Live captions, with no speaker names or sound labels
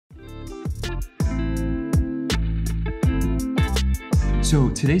So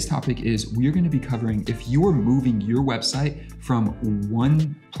today's topic is we're going to be covering if you are moving your website from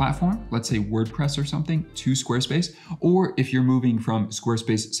one platform, let's say WordPress or something, to Squarespace, or if you're moving from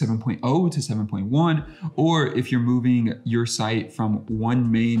Squarespace 7.0 to 7.1, or if you're moving your site from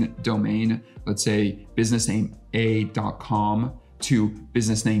one main domain, let's say businessname.a.com to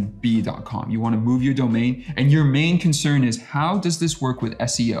businessnameb.com. You want to move your domain, and your main concern is how does this work with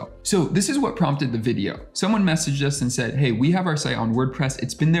SEO? So this is what prompted the video. Someone messaged us and said, hey, we have our site on WordPress.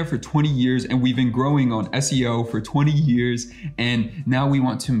 It's been there for 20 years and we've been growing on SEO for 20 years. And now we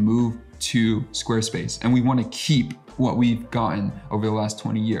want to move to Squarespace and we want to keep what we've gotten over the last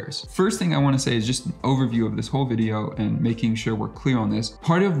 20 years. First thing I want to say is just an overview of this whole video and making sure we're clear on this.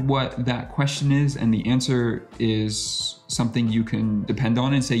 Part of what that question is and the answer is something you can depend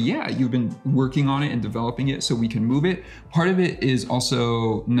on and say, yeah, you've been working on it and developing it so we can move it. Part of it is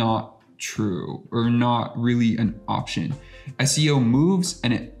also not true or not really an option. SEO moves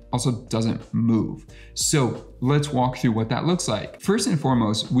and it also doesn't move. So let's walk through what that looks like. First and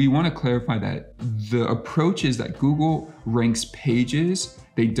foremost, we want to clarify that the approach is that Google ranks pages.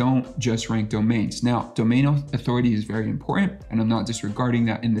 They don't just rank domains. Now, domain authority is very important, and I'm not disregarding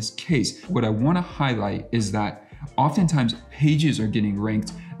that in this case. What I want to highlight is that oftentimes pages are getting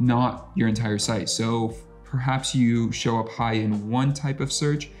ranked, not your entire site. So perhaps you show up high in one type of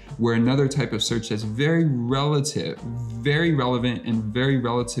search where another type of search that's very relative, very relevant and very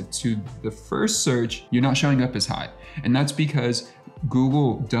relative to the first search, you're not showing up as high. And that's because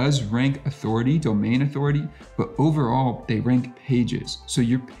Google does rank authority, domain authority, but overall they rank pages. So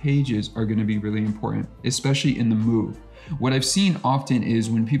your pages are going to be really important, especially in the move. What I've seen often is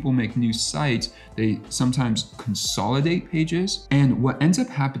when people make new sites, they sometimes consolidate pages. And what ends up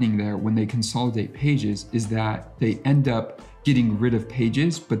happening there when they consolidate pages is that they end up getting rid of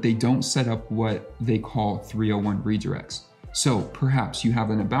pages, but they don't set up what they call 301 redirects. So perhaps you have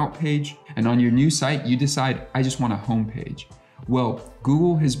an about page and on your new site, you decide, I just want a home page. Well,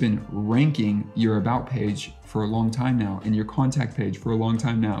 Google has been ranking your about page for a long time now and your contact page for a long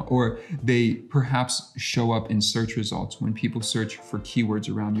time now, or they perhaps show up in search results when people search for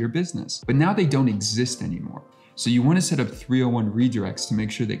keywords around your business, but now they don't exist anymore. So you want to set up 301 redirects to make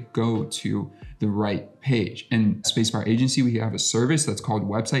sure they go to the right page. And Spacebar Agency, we have a service that's called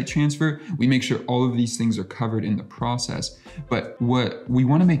website transfer. We make sure all of these things are covered in the process. But what we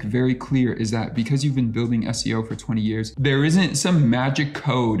want to make very clear is that because you've been building SEO for 20 years, there isn't some magic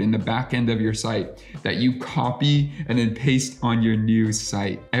code in the back end of your site that you copy and then paste on your new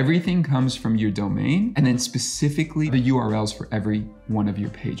site. Everything comes from your domain and then specifically the URLs for every one of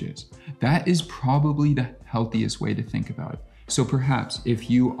your pages. That is probably the healthiest way to think about it. So perhaps if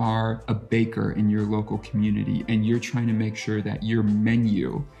you are a baker in your local community and you're trying to make sure that your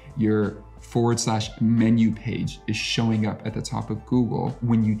menu, your /menu page is showing up at the top of Google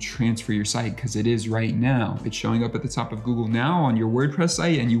when you transfer your site, because it is right now. It's showing up at the top of Google now on your WordPress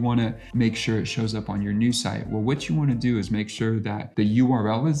site and you want to make sure it shows up on your new site. Well, what you want to do is make sure that the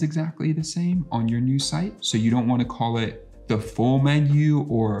URL is exactly the same on your new site. So you don't want to call it the full menu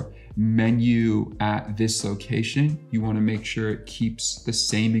or menu at this location. You want to make sure it keeps the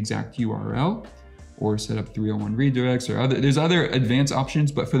same exact URL or set up 301 redirects or there's other advanced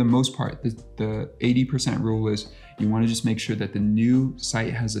options, but for the most part, the 80% rule is you want to just make sure that the new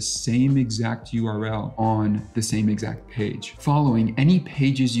site has the same exact URL on the same exact page. Following any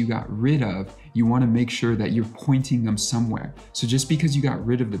pages you got rid of, you want to make sure that you're pointing them somewhere. So just because you got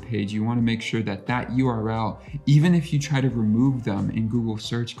rid of the page, you want to make sure that that URL, even if you try to remove them in Google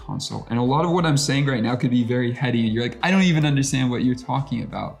Search Console, and a lot of what I'm saying right now could be very heady and you're like, I don't even understand what you're talking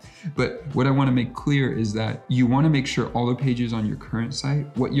about. But what I want to make clear is that you want to make sure all the pages on your current site,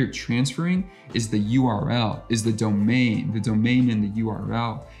 what you're transferring is the URL, is the domain and the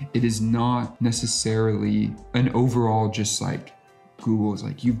URL. It is not necessarily an overall just like, Google is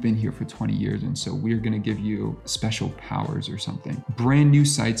like, you've been here for 20 years and so we're gonna give you special powers or something. Brand new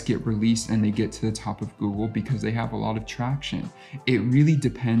sites get released and they get to the top of Google because they have a lot of traction. It really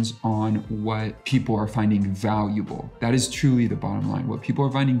depends on what people are finding valuable. That is truly the bottom line. What people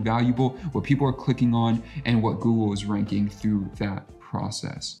are finding valuable, what people are clicking on, and what Google is ranking through that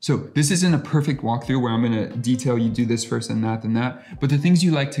process. So this isn't a perfect walkthrough where I'm gonna detail you do this first and that, but the things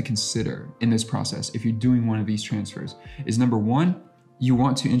you like to consider in this process if you're doing one of these transfers is number one, you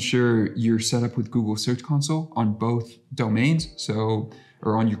want to ensure you're set up with Google Search Console on both domains. So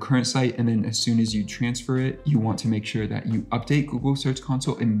or on your current site, and then as soon as you transfer it, you want to make sure that you update Google Search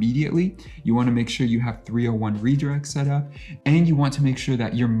Console immediately. You want to make sure you have 301 redirect set up, and you want to make sure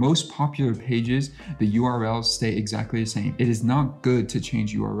that your most popular pages, the URLs stay exactly the same. It is not good to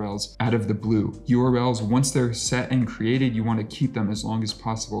change URLs out of the blue. URLs, once they're set and created, you want to keep them as long as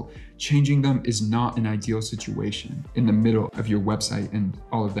possible. Changing them is not an ideal situation in the middle of your website and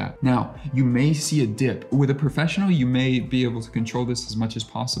all of that. Now, you may see a dip. With a professional, you may be able to control this as much as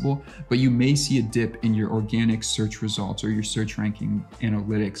possible, but you may see a dip in your organic search results or your search ranking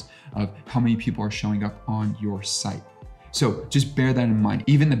analytics of how many people are showing up on your site. So just bear that in mind.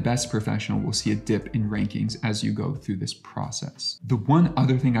 Even the best professional will see a dip in rankings as you go through this process. The one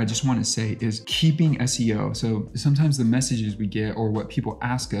other thing I just want to say is keeping SEO. So sometimes the messages we get or what people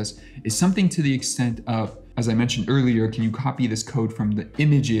ask us is something to the extent of, as I mentioned earlier, can you copy this code from the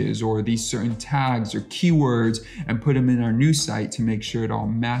images or these certain tags or keywords and put them in our new site to make sure it all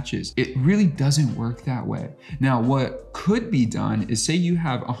matches? It really doesn't work that way. Now, what could be done is, say you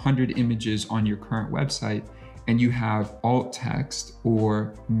have 100 images on your current website and you have alt text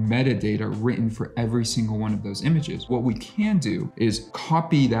or metadata written for every single one of those images. What we can do is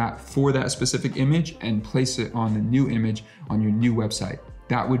copy that for that specific image and place it on the new image on your new website.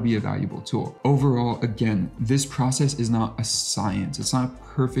 That would be a valuable tool. Overall, again, this process is not a science. It's not a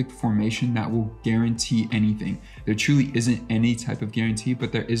perfect formation that will guarantee anything. There truly isn't any type of guarantee,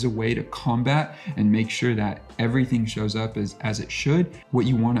 but there is a way to combat and make sure that everything shows up as it should. What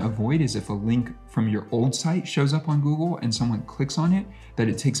you want to avoid is if a link from your old site shows up on Google and someone clicks on it, that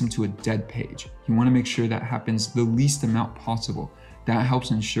it takes them to a dead page. You want to make sure that happens the least amount possible. That helps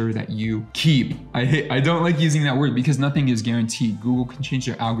ensure that you keep. I don't like using that word because nothing is guaranteed. Google can change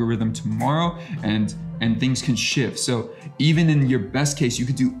their algorithm tomorrow and things can shift. So even in your best case, you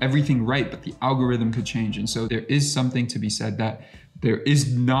could do everything right, but the algorithm could change. And so there is something to be said that there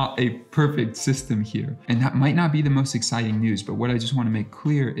is not a perfect system here. And that might not be the most exciting news, but what I just want to make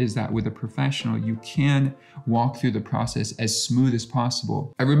clear is that with a professional, you can walk through the process as smooth as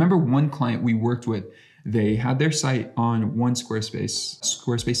possible. I remember one client we worked with, they had their site on one Squarespace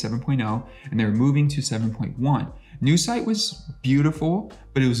 7.0, and they were moving to 7.1. New site was beautiful,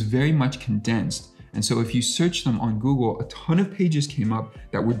 but it was very much condensed. And so if you search them on Google, a ton of pages came up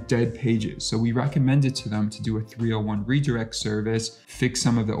that were dead pages. So we recommended to them to do a 301 redirect service, fix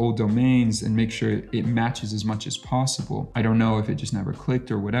some of the old domains and make sure it matches as much as possible. I don't know if it just never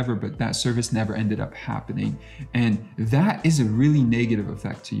clicked or whatever, but that service never ended up happening. And that is a really negative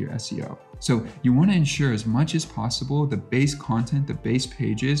effect to your SEO. So you want to ensure as much as possible the base content, the base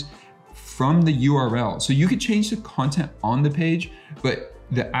pages from the URL. So you could change the content on the page, but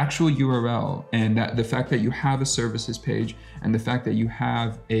the actual URL and that the fact that you have a services page and the fact that you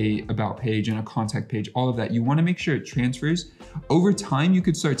have a about page and a contact page, all of that, you want to make sure it transfers. Over time, you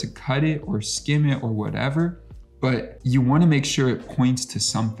could start to cut it or skim it or whatever, but you want to make sure it points to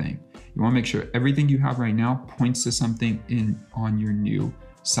something. You want to make sure everything you have right now points to something on your new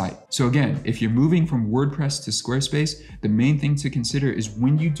site. So again, if you're moving from WordPress to Squarespace, the main thing to consider is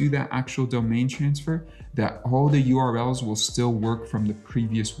when you do that actual domain transfer, that all the URLs will still work from the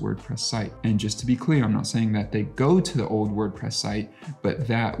previous WordPress site. And just to be clear, I'm not saying that they go to the old WordPress site, but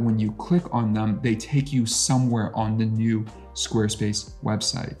that when you click on them, they take you somewhere on the new Squarespace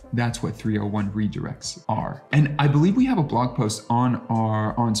website. That's what 301 redirects are. And I believe we have a blog post on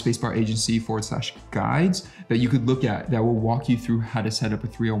Spacebar Agency /guides that you could look at that will walk you through how to set up a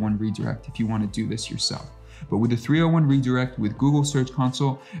 301 redirect if you want to do this yourself. But with a 301 redirect, with Google Search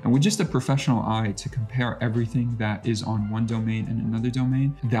Console, and with just a professional eye to compare everything that is on one domain and another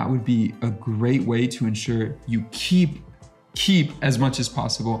domain, that would be a great way to ensure you keep as much as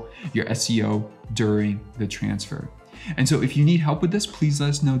possible your SEO during the transfer. And so if you need help with this, please let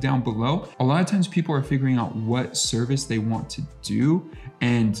us know down below. A lot of times people are figuring out what service they want to do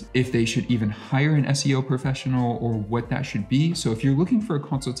and if they should even hire an SEO professional or what that should be. So if you're looking for a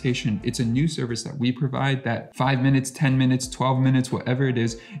consultation, it's a new service that we provide that 5 minutes, 10 minutes, 12 minutes, whatever it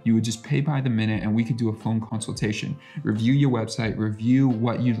is, you would just pay by the minute and we could do a phone consultation, review your website, review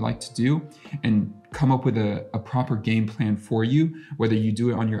what you'd like to do, and come up with a proper game plan for you, whether you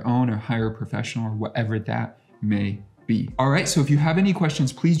do it on your own or hire a professional or whatever that may be. All right, so if you have any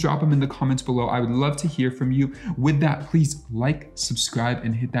questions, please drop them in the comments below. I would love to hear from you. With that, please like, subscribe,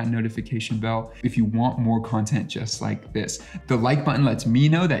 and hit that notification bell if you want more content just like this. The like button lets me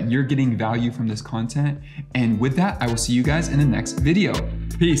know that you're getting value from this content. And with that, I will see you guys in the next video.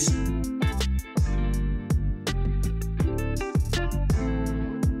 Peace.